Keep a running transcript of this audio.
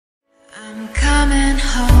coming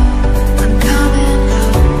home, I'm coming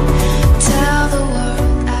home. Tell the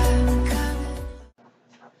world I'm coming.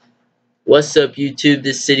 What's up YouTube,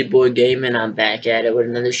 this is CityBoy Gaming. I'm back at it with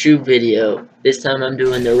another shoe video. This time I'm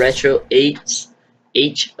doing the retro HOH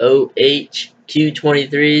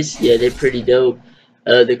Q23s. Yeah, they're pretty dope.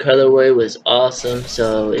 The colorway was awesome,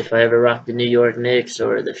 so if I ever rock the New York Knicks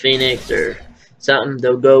or the Phoenix or something,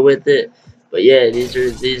 they'll go with it. But yeah, these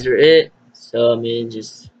are it. So I mean,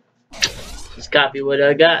 just copy what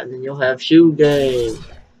I got and then you'll have shoe game.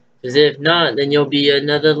 Cause if not, then you'll be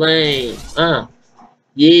another lane.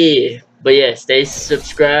 Yeah. But yeah, stay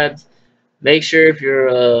subscribed. Make sure if you're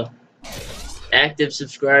a active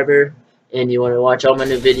subscriber and you want to watch all my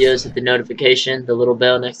new videos, hit the notification, the little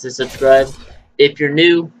bell next to subscribe. If you're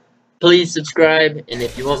new, please subscribe. And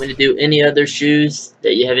if you want me to do any other shoes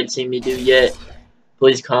that you haven't seen me do yet,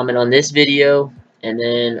 please comment on this video. And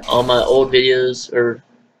then all my old videos, or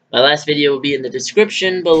my last video, will be in the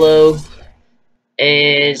description below.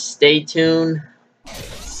 And stay tuned.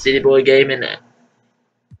 CityBoy Gaming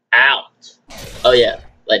out. Oh yeah,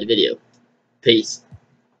 like the video. Peace.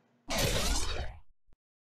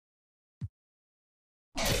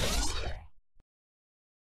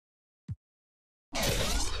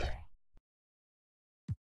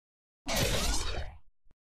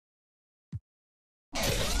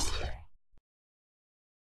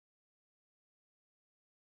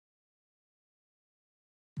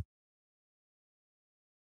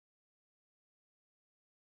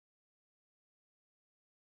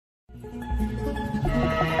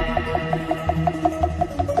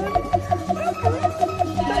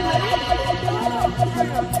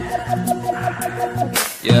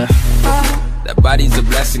 Yeah, that body's a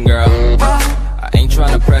blessing, girl. I ain't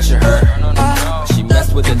tryna pressure her. She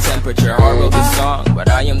messed with the temperature. Hard wrote the song, but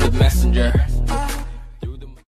I am the messenger.